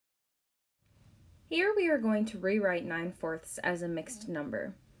Here we are going to rewrite 9/4 as a mixed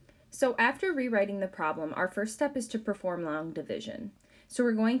number. So after rewriting the problem, our first step is to perform long division. So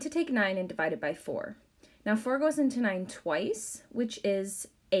we're going to take 9 and divide it by 4. Now 4 goes into 9 twice, which is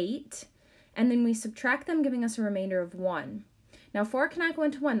 8, and then we subtract them, giving us a remainder of 1. Now 4 cannot go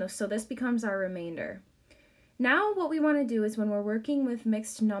into 1 though, so this becomes our remainder. Now what we want to do is when we're working with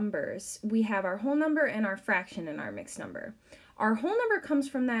mixed numbers, we have our whole number and our fraction in our mixed number. Our whole number comes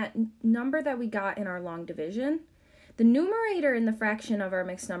from that number that we got in our long division. The numerator in the fraction of our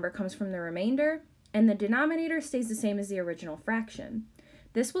mixed number comes from the remainder, and the denominator stays the same as the original fraction.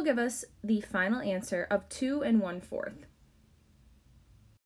 This will give us the final answer of 2 1/4.